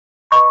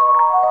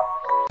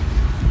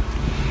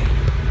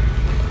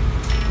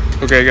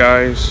Okay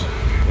guys,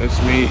 it's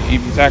me,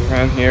 Eevee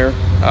Techman here.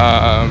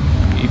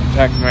 Eevee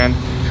Techman.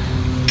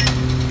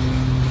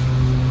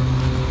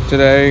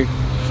 Today,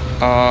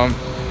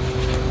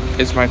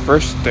 it's my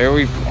first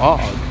daily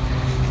vlog.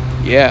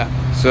 Yeah,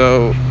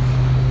 so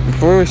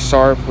before we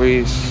start,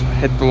 please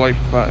hit the like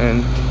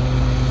button,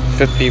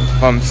 50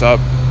 thumbs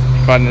up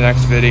on the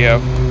next video.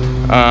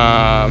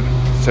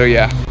 So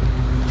yeah.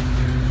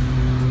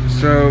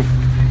 So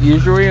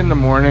usually in the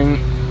morning,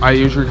 I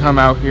usually come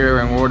out here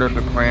and water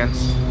the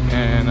plants,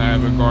 and I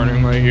have a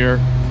garden right here.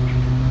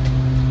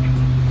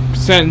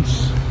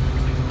 Since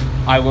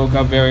I woke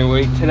up very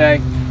late today,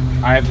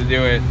 I have to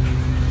do it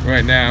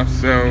right now.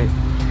 So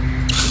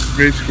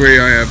basically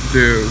I have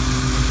to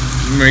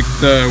make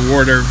the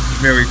water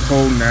very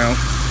cold now.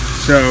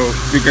 So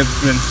because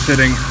it's been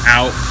sitting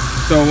out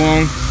so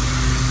long,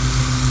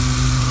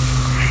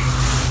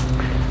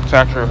 it's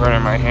actually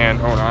hurting my hand.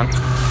 Hold on.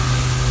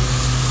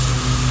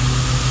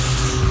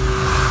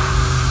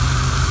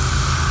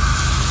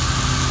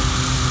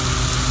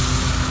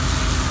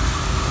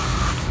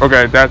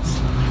 Okay,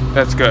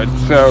 that's good.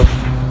 So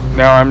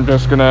now I'm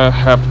just gonna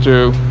have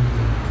to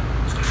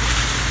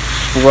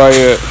spray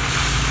it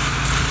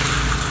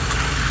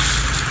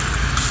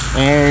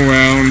all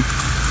around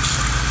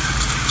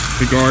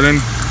the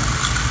garden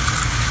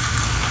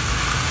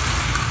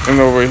and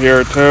over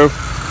here too.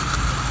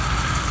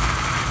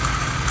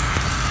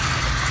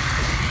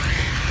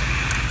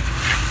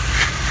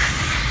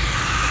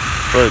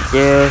 Right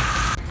there.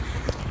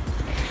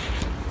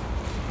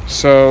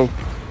 So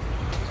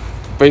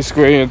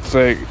basically it's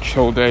like a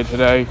chill day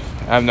today.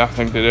 I have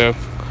nothing to do.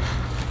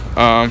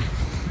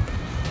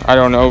 I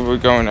don't know if we're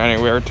going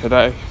anywhere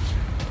today.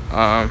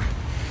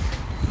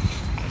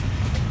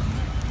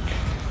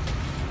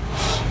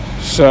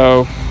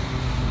 So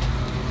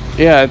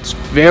yeah, it's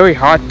very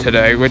hot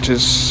today, which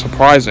is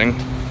surprising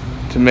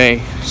to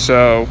me.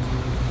 So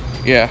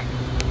yeah.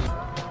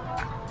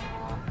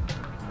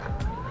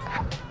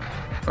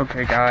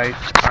 Okay guys,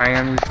 I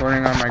am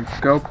recording on my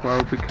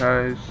GoPro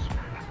because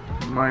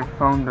my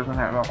phone doesn't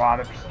have a lot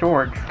of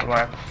storage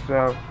left.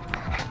 So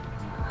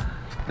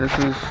this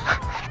is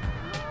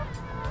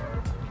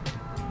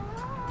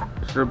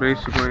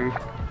basically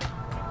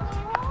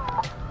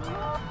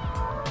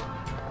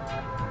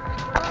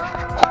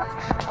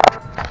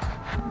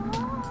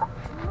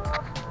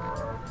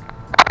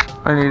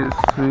I need to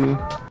see.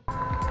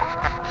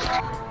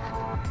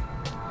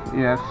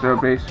 Yeah, so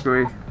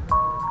basically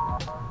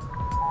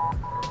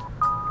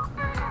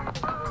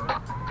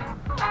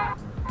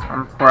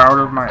I'm proud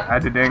of my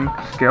editing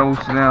skills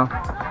now.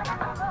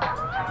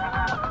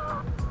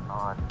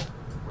 On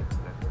with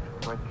the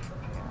Twitch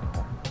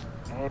channel.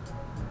 And,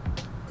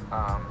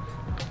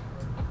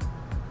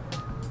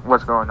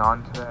 what's going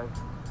on today?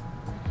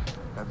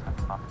 That's it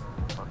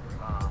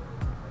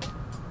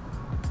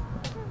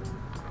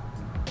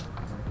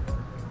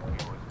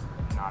was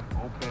not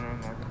open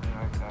and everything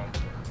like that.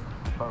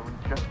 But we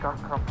just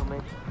got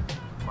confirmation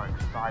by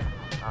side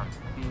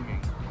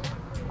theming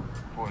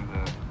for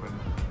the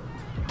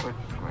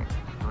Twitch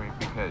screen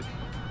because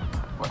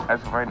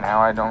as of right now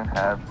I don't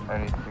have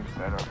anything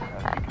set up,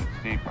 as you can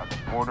see by the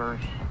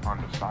borders on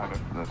the side of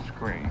the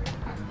screen.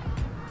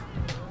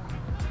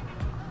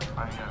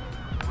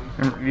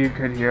 You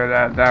could hear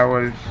that. That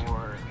was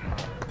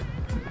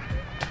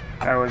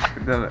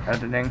the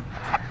editing.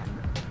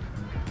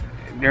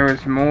 There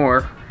was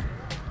more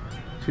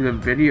to the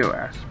video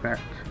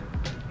aspect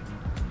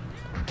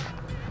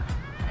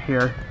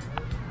here.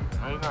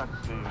 I did not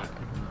see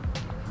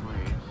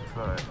trees,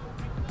 but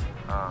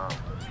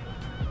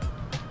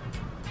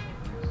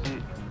see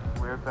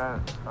where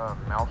that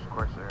mouse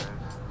cursor is,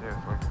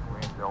 there's like a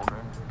green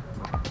building.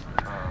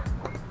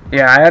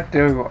 Yeah, I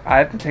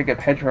had to take a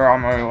picture on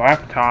my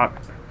laptop,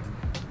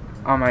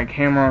 on my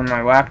camera on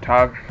my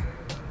laptop,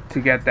 to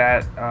get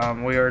that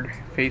weird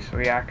face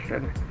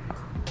reaction.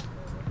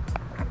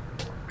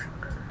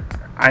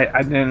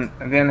 I didn't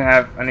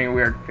have any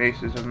weird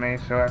faces of me,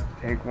 so I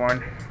have to take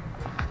one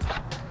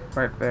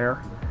right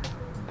there.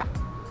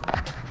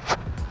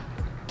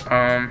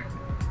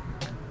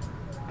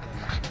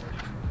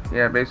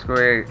 Yeah,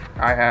 basically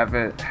I have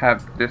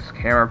this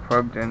camera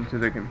plugged into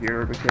the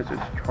computer because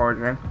it's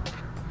charging.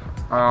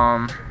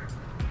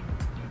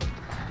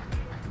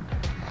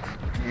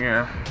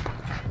 Yeah.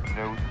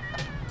 So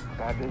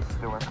that is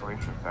the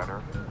recreation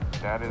center.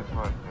 That is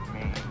what the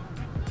main.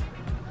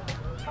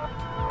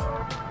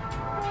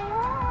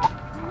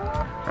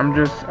 I'm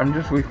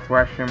just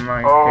refreshing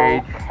my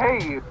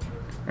page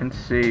and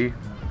see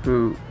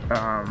who's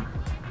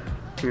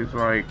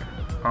like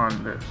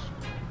on this.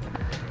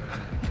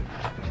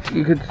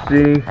 You could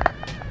see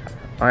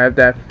I have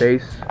that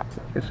face.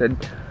 It said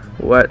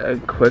what a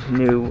quick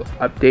new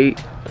update.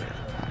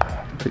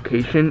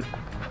 Vacation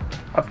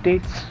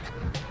updates.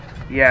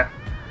 Yeah.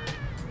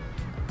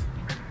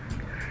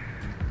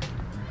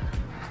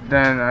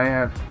 Then I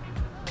have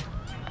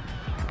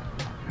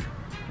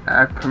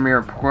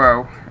Premiere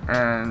Pro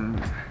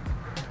and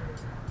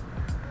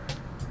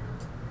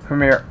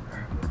Premiere.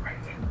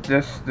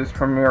 This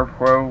Premiere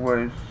Pro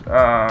was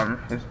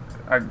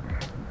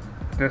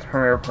this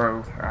Premiere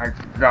Pro, I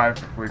got it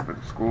for free for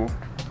the school,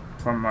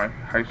 from my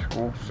high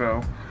school,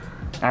 so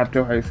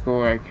after high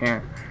school I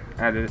can't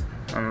edit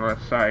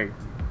unless I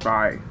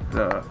buy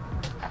the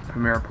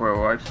Premiere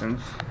Pro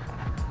license,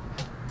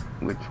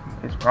 which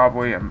is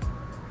probably I'm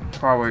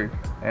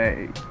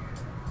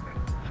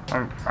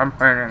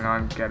planning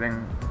on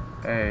getting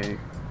a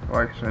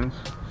license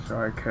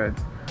so I could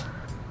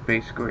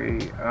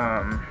basically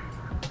I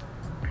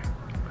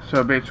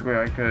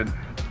could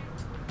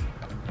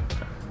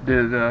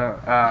do the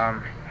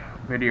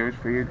videos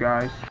for you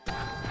guys,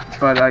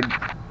 but I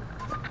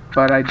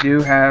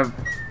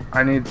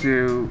need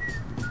to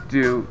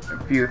do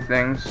a few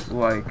things,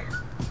 like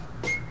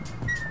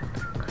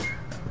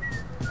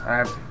I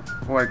have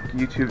like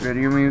YouTube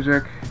video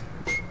music.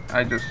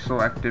 I just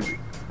selected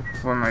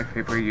one of my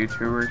favorite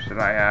YouTubers that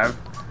I have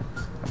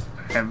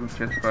and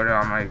just put it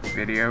on my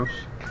videos,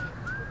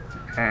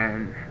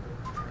 and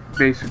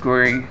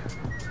basically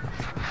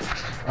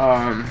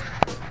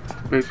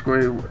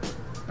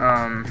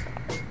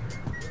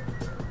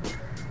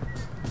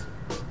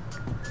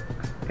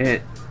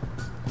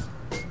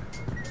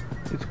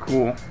it's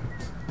cool.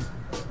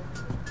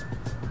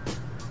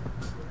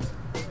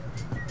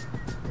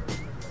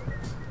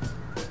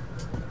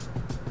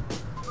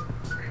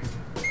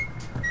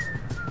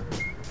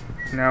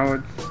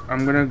 Now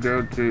I'm gonna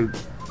go to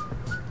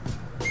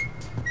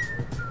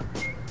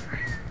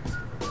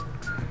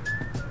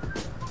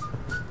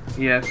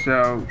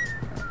so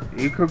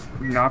you could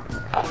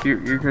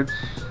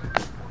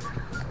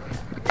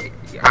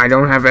I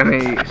don't have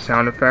any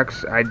sound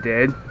effects. I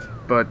did,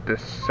 but the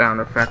sound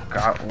effect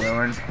got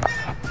ruined.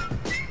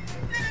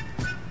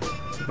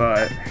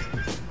 But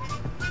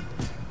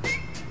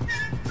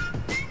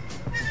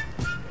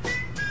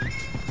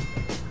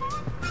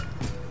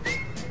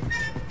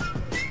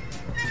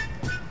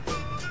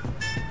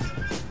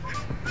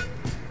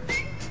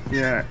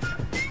yeah,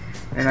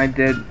 and I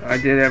did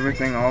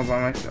everything all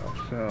by myself.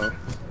 So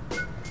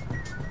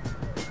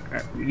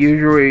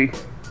usually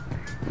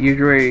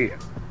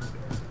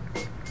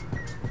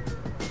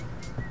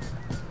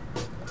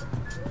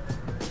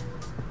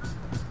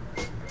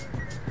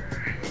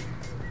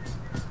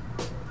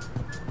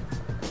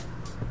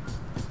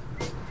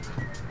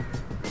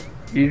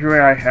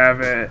I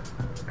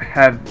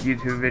have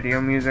YouTube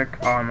video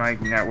music on my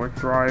network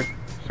drive.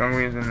 For some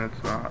reason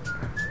it's not.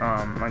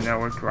 My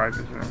network drive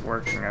isn't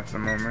working at the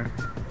moment.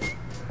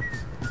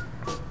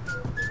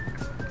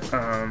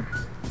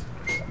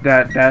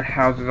 That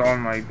houses all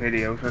my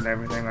videos and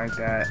everything like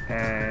that,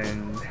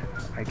 and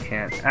I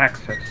can't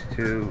access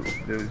to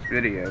those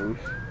videos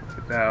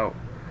without.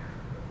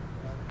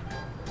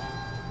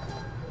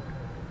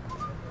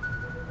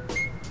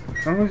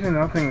 For some reason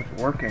nothing's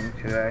working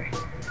today.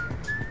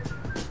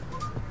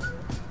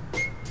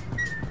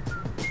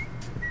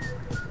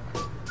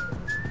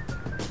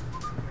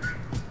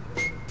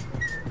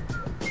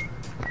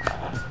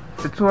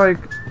 It's like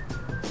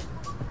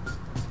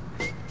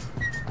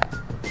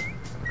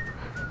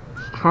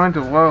it's trying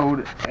to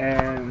load,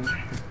 and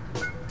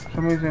for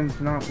some reason it's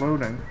not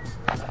loading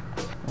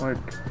like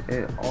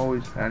it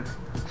always been.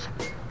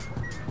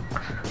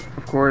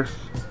 Of course,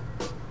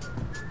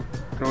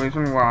 the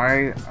reason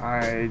why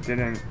I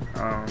didn't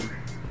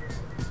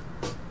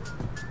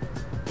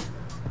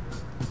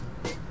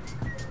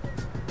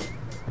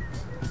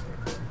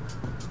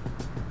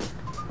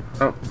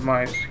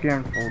my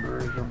scan folder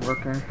isn't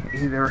working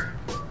either,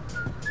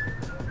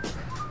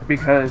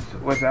 because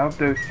without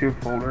those two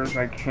folders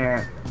I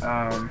can't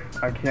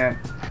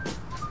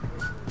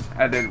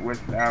edit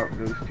without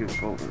those two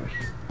folders.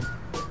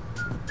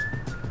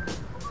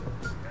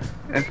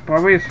 It's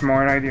probably a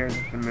smart idea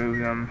just to move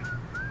them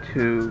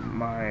to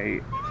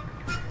my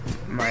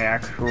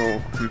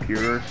actual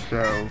computer,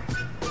 so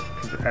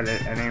I can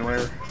edit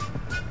anywhere.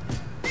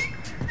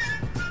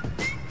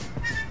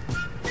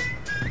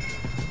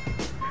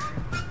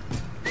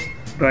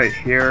 But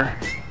here,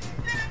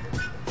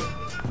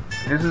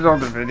 this is all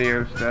the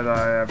videos that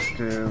I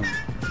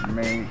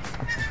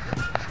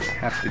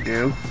have to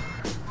do.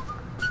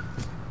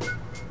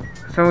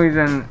 For some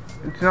reason,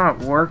 it's not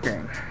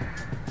working.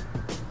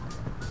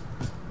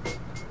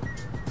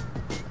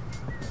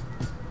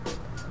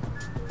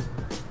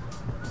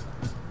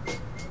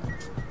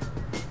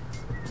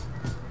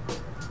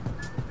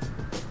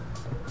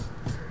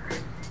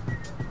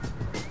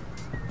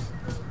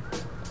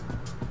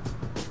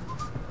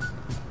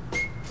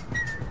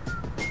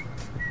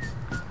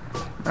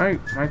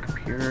 My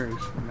computer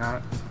is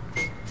not.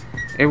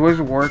 It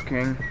was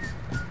working,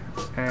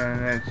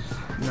 and it's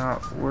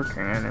not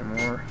working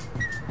anymore.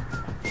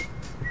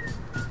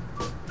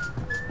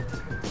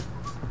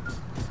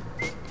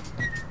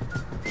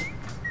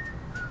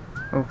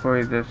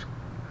 Hopefully this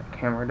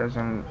camera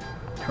doesn't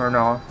turn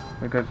off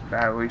because the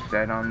battery's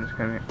dead on this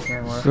camera.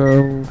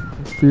 So,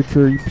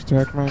 future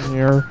EPTech Man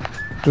here.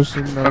 Just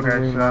another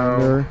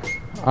reminder.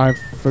 I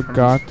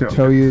forgot to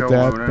tell you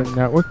that the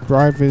network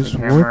drive is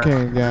working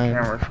again.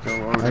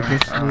 I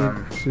just need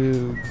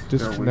to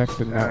disconnect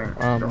the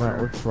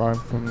network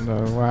drive from the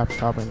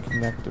laptop and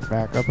connect it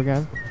back up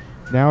again.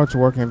 Now it's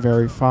working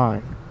very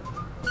fine.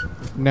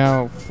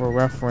 Now, for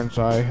reference,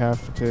 I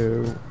have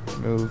to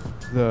move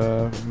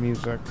the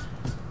music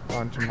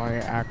onto my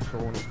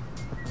actual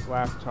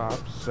laptop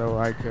so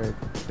I could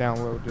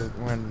download it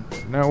when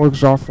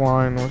network's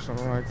offline or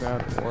something like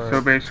that. Or so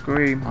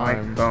basically, my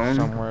phone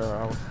somewhere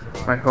else.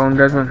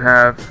 Doesn't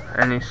have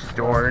any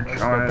storage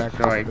on it,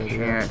 so I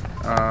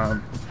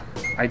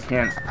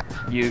can't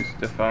use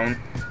the phone,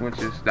 which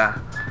is that.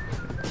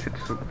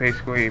 It's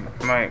basically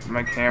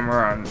my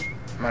camera on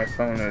my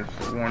phone is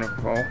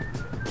wonderful.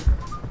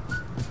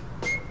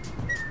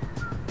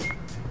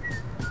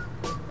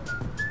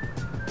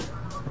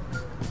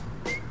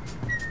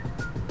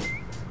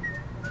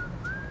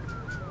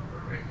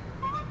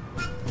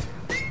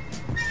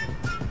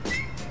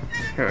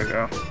 Here we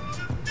go.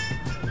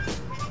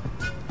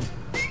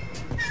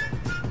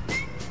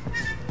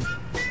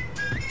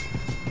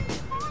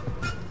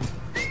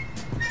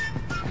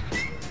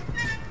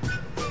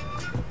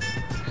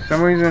 For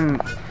some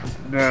reason,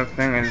 the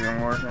thing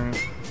isn't working.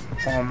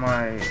 All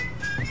my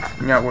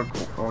network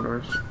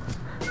folders.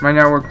 My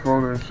network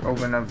folders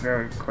open up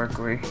very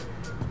quickly.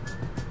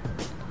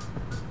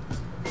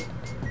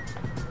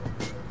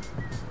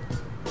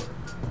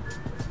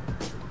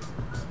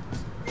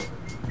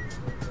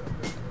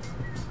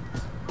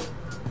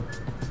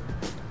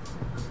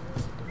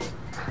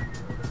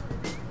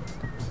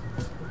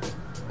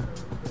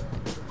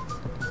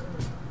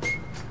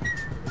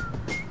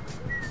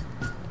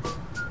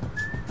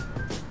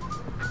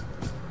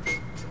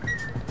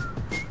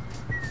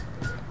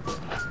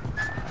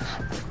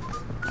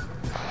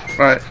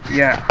 But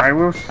yeah,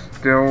 I'm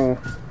still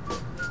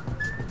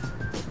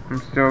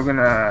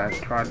gonna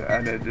try to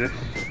edit this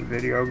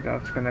video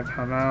that's gonna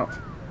come out.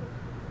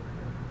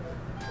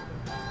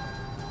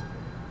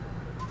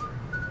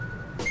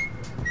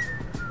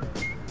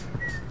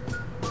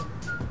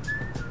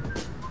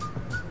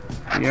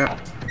 Yep.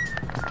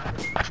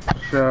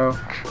 So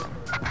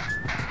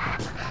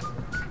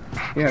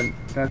yeah,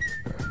 that's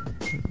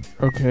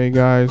okay,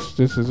 guys.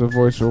 This is a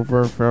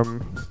voiceover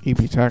from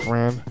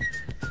EPTechMan.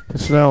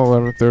 It's now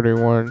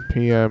 11:31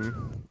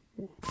 p.m.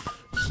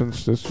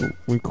 since this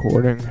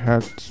recording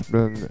has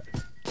been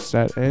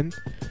set in.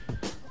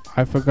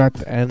 I forgot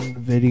to end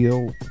the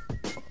video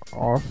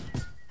off.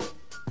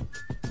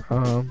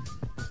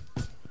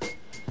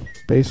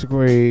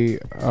 Basically,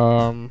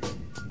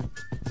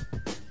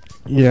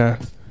 yeah.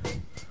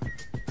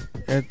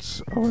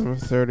 It's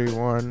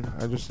 11:31.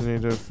 I just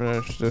need to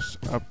finish this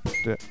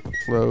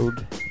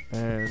upload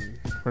and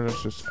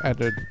finish this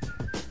edit.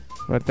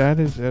 But that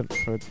is it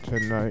for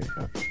tonight,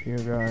 you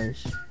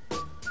guys.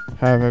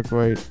 Have a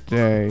great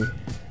day,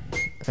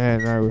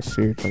 and I will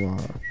see you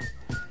tomorrow.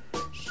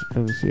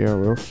 And see you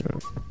real soon.